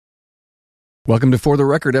Welcome to For the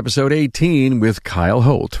Record, episode 18 with Kyle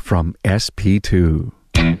Holt from SP2.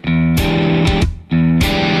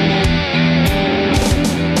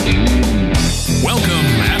 Welcome,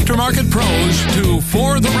 Aftermarket Pros, to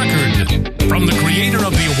For the Record, from the creator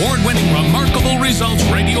of the award-winning Remarkable Results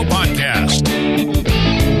radio podcast.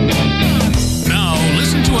 Now,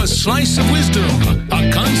 listen to a slice of wisdom,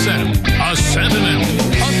 a concept, a sentiment,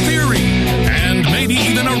 a theory, and maybe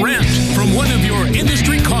even a rant from one of your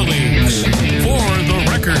industry colleagues. For the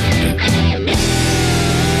Record.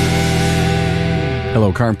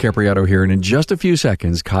 Hello, Carm Capriato here, and in just a few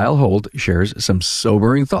seconds, Kyle Holt shares some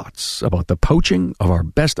sobering thoughts about the poaching of our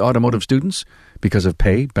best automotive students because of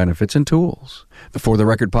pay, benefits, and tools. The For the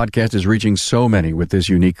Record podcast is reaching so many with this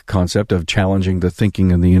unique concept of challenging the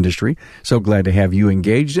thinking in the industry. So glad to have you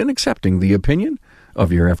engaged in accepting the opinion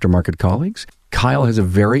of your aftermarket colleagues. Kyle has a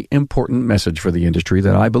very important message for the industry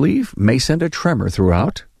that I believe may send a tremor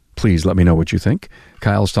throughout. Please let me know what you think.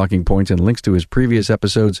 Kyle's talking points and links to his previous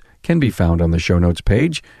episodes can be found on the show notes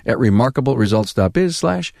page at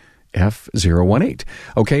remarkableresults.biz/F018.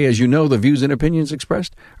 Okay, as you know, the views and opinions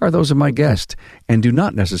expressed are those of my guest and do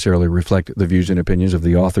not necessarily reflect the views and opinions of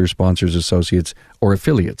the authors, sponsors, associates, or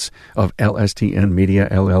affiliates of LSTN Media,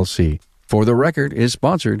 LLC. For the Record is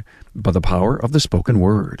sponsored by the power of the spoken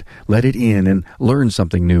word. Let it in and learn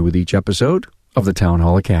something new with each episode of the Town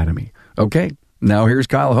Hall Academy. Okay. Now here's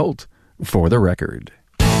Kyle Holt for the record.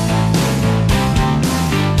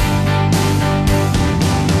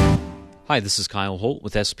 Hi, this is Kyle Holt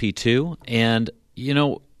with SP2, and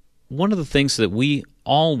one of the things that we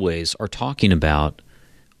always are talking about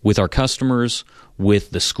with our customers, with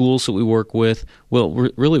the schools that we work with, well,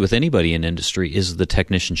 really with anybody in industry, is the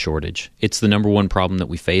technician shortage. It's the number one problem that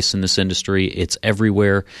we face in this industry. It's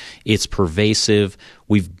everywhere. It's pervasive.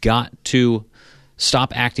 We've got to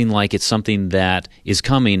stop acting like it's something that is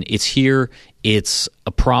coming. It's here, it's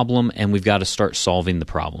a problem, and we've got to start solving the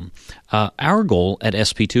problem. Our goal at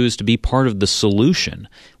SP2 is to be part of the solution.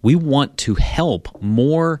 We want to help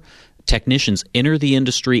more technicians enter the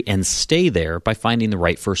industry and stay there by finding the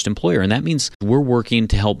right first employer. And that means we're working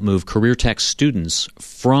to help move career tech students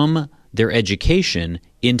from their education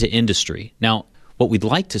into industry. Now, what we'd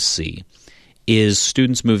like to see is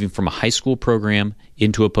students moving from a high school program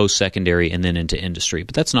into a post-secondary and then into industry.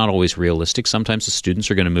 But that's not always realistic. Sometimes the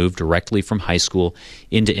students are going to move directly from high school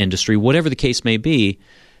into industry. Whatever the case may be,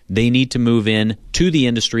 they need to move in to the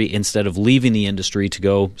industry instead of leaving the industry to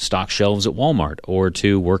go stock shelves at Walmart or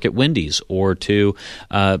to work at Wendy's or to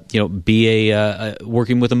be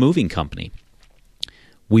working with a moving company.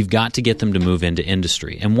 We've got to get them to move into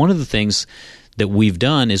industry. And one of the things that we've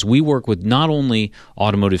done is we work with not only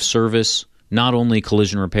automotive service, not only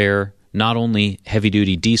collision repair, not only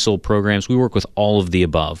heavy-duty diesel programs, we work with all of the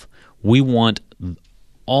above. We want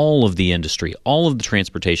all of the industry, all of the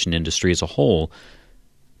transportation industry as a whole,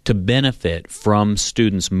 to benefit from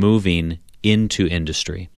students moving into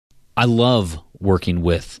industry. I love working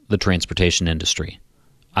with the transportation industry.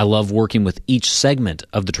 I love working with each segment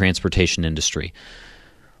of the transportation industry.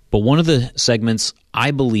 But one of the segments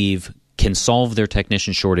I believe can solve their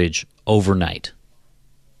technician shortage overnight,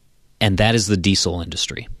 and that is the diesel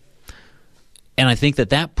industry. And I think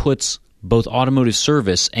that puts both automotive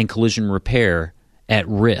service and collision repair at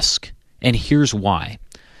risk. And here's why.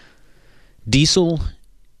 Diesel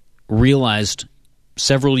realized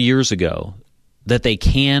several years ago that they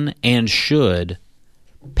can and should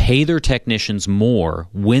pay their technicians more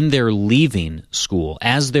when they're leaving school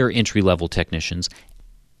as their entry-level technicians,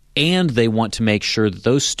 and they want to make sure that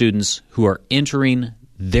those students who are entering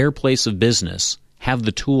their place of business have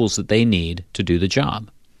the tools that they need to do the job.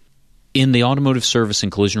 In the automotive service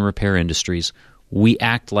and collision repair industries, we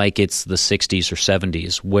act like it's the 60s or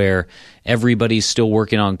 70s where everybody's still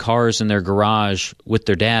working on cars in their garage with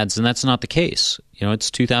their dads, and that's not the case.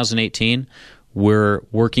 It's 2018. We're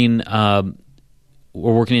working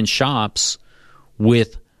in shops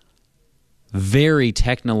with very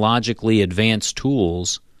technologically advanced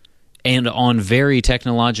tools and on very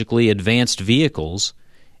technologically advanced vehicles.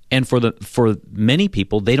 And for many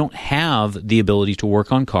people, they don't have the ability to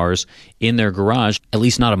work on cars in their garage, at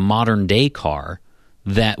least not a modern day car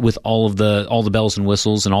that with all the bells and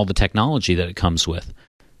whistles and all the technology that it comes with.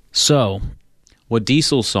 So, what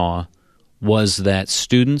Diesel saw was that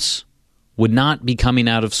students would not be coming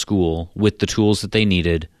out of school with the tools that they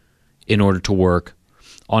needed in order to work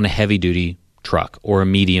on a heavy duty truck or a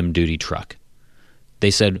medium duty truck. They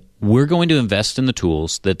said, we're going to invest in the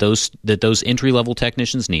tools that those entry-level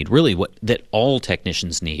technicians need, really that all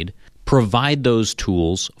technicians need, provide those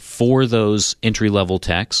tools for those entry-level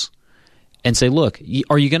techs, and say, look,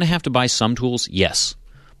 are you going to have to buy some tools? Yes.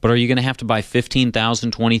 But are you going to have to buy $15,000,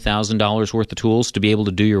 $20,000 worth of tools to be able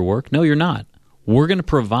to do your work? No, you're not. We're going to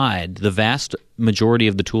provide the vast majority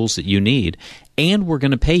of the tools that you need, and we're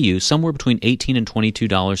going to pay you somewhere between $18 and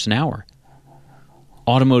 $22 an hour.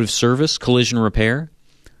 Automotive service, collision repair,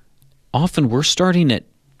 often we're starting at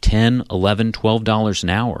 $10, $11, $12 an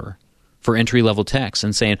hour for entry-level techs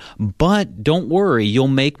and saying, but don't worry, you'll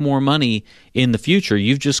make more money in the future.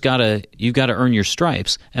 You've got to earn your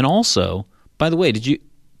stripes. And also, by the way,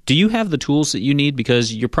 do you have the tools that you need?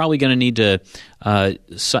 Because you're probably going to need to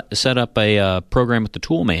set up a program with the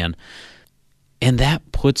tool man, and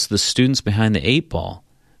that puts the students behind the eight ball.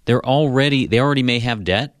 They already may have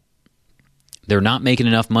debt. They're not making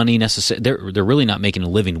enough money necessarily. They're really not making a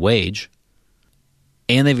living wage,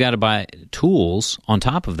 and they've got to buy tools on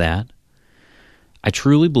top of that. I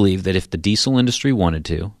truly believe that if the diesel industry wanted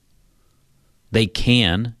to, they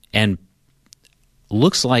can, and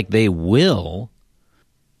looks like they will,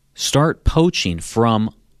 start poaching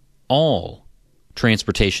from all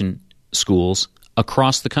transportation schools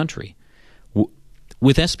across the country.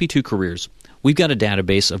 With SP2 Careers, we've got a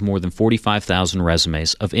database of more than 45,000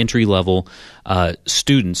 resumes of entry-level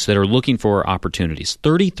students that are looking for opportunities.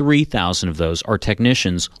 33,000 of those are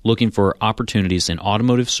technicians looking for opportunities in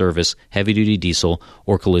automotive service, heavy-duty diesel,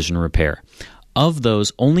 or collision repair. Of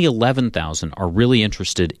those, only 11,000 are really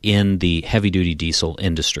interested in the heavy-duty diesel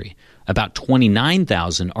industry. About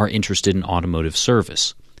 29,000 are interested in automotive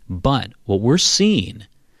service. But what we're seeing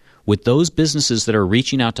with those businesses that are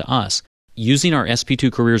reaching out to us, using our SP2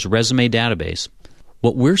 Careers resume database,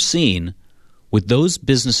 what we're seeing with those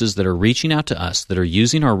businesses that are reaching out to us, that are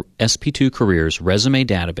using our SP2 Careers resume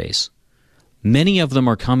database, many of them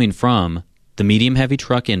are coming from the medium-heavy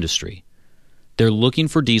truck industry. They're looking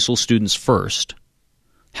for diesel students first.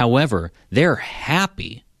 However, they're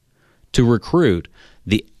happy to recruit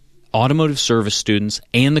the automotive service students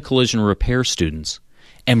and the collision repair students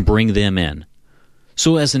and bring them in.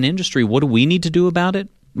 So as an industry, what do we need to do about it?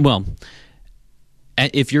 Well,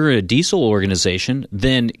 if you're a diesel organization,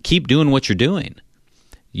 then keep doing what you're doing.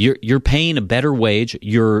 You're paying a better wage.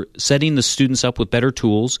 You're setting the students up with better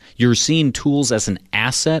tools. You're seeing tools as an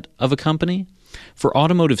asset of a company. For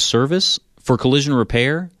automotive service, for collision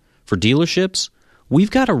repair, for dealerships, we've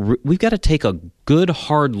got to take a good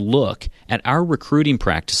hard look at our recruiting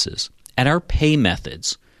practices, at our pay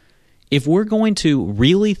methods. If we're going to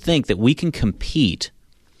really think that we can compete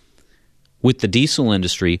with the diesel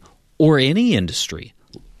industry or any industry,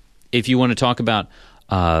 if you want to talk about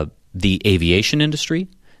the aviation industry,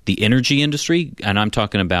 the energy industry, and I'm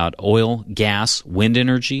talking about oil, gas, wind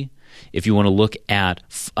energy, if you want to look at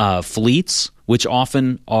fleets, which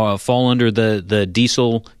often fall under the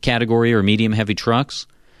diesel category or medium-heavy trucks,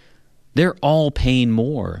 they're all paying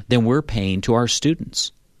more than we're paying to our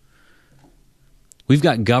students. We've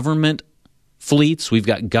got government fleets, we've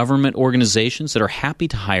got government organizations that are happy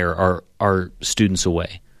to hire our students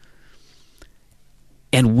away.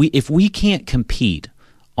 And if we can't compete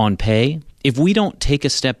on pay, if we don't take a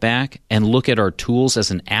step back and look at our tools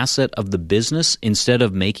as an asset of the business instead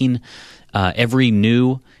of making every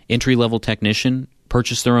new entry-level technician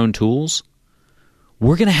purchase their own tools,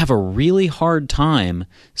 we're going to have a really hard time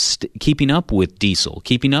keeping up with diesel,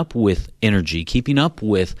 keeping up with energy, keeping up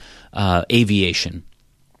with aviation.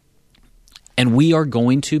 And we are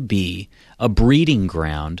going to be a breeding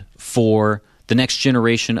ground for the next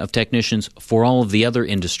generation of technicians for all of the other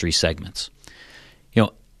industry segments. You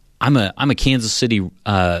know, I'm a Kansas City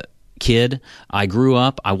kid. I grew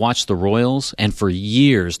up, I watched the Royals, and for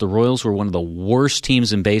years the Royals were one of the worst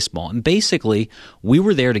teams in baseball. And basically, we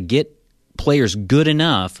were there to get players good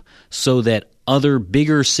enough so that other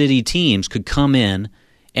bigger city teams could come in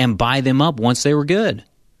and buy them up once they were good.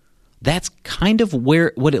 That's kind of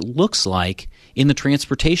what it looks like in the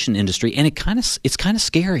transportation industry, and it's kind of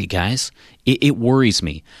scary, guys. It worries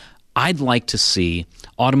me. I'd like to see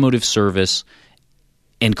automotive service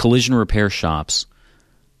and collision repair shops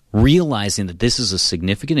realizing that this is a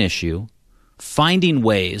significant issue, finding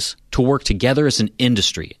ways to work together as an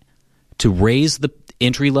industry to raise the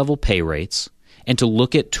entry-level pay rates and to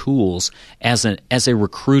look at tools as a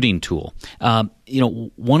recruiting tool.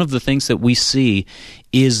 One of the things that we see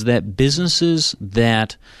is that businesses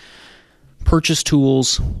that purchase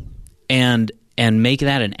tools and make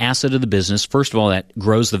that an asset of the business, first of all, that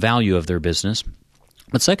grows the value of their business.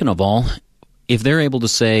 But second of all, if they're able to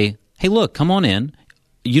say, hey, look, come on in.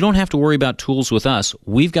 You don't have to worry about tools with us.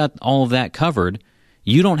 We've got all of that covered.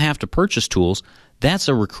 You don't have to purchase tools. That's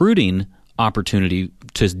a recruiting opportunity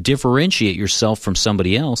to differentiate yourself from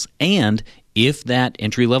somebody else. And if that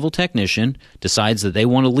entry-level technician decides that they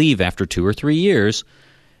want to leave after 2 or 3 years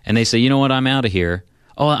and they say, you know what, I'm out of here,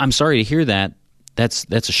 Oh, I'm sorry to hear that. That's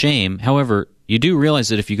a shame. However, you do realize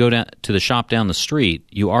that if you go down to the shop down the street,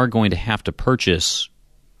 you are going to have to purchase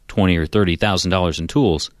 $20,000 or $30,000 in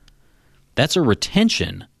tools. That's a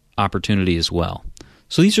retention opportunity as well.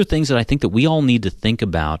 So these are things that I think that we all need to think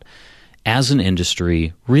about as an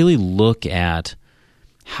industry, really look at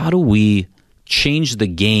how do we change the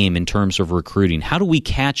game in terms of recruiting? How do we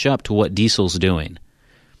catch up to what Diesel's doing?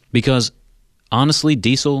 Because honestly,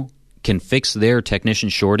 Diesel can fix their technician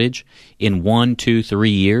shortage in 1, 2, 3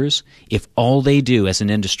 years if all they do as an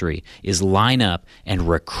industry is line up and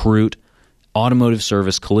recruit automotive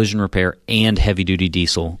service, collision repair, and heavy-duty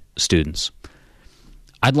diesel students.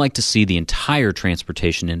 I'd like to see the entire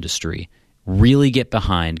transportation industry really get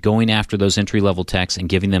behind going after those entry-level techs and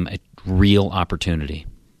giving them a real opportunity.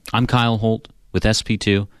 I'm Kyle Holt with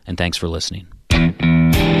SP2, and thanks for listening.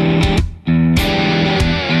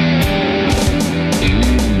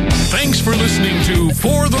 Thanks for listening to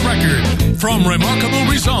For the Record from Remarkable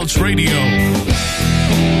Results Radio.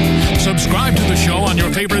 Subscribe to the show on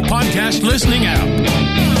your favorite podcast listening app.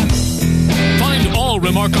 Find all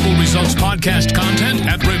Remarkable Results podcast content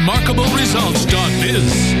at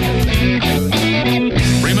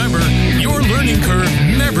remarkableresults.biz. Remember, your learning curve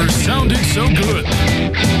never sounded so good.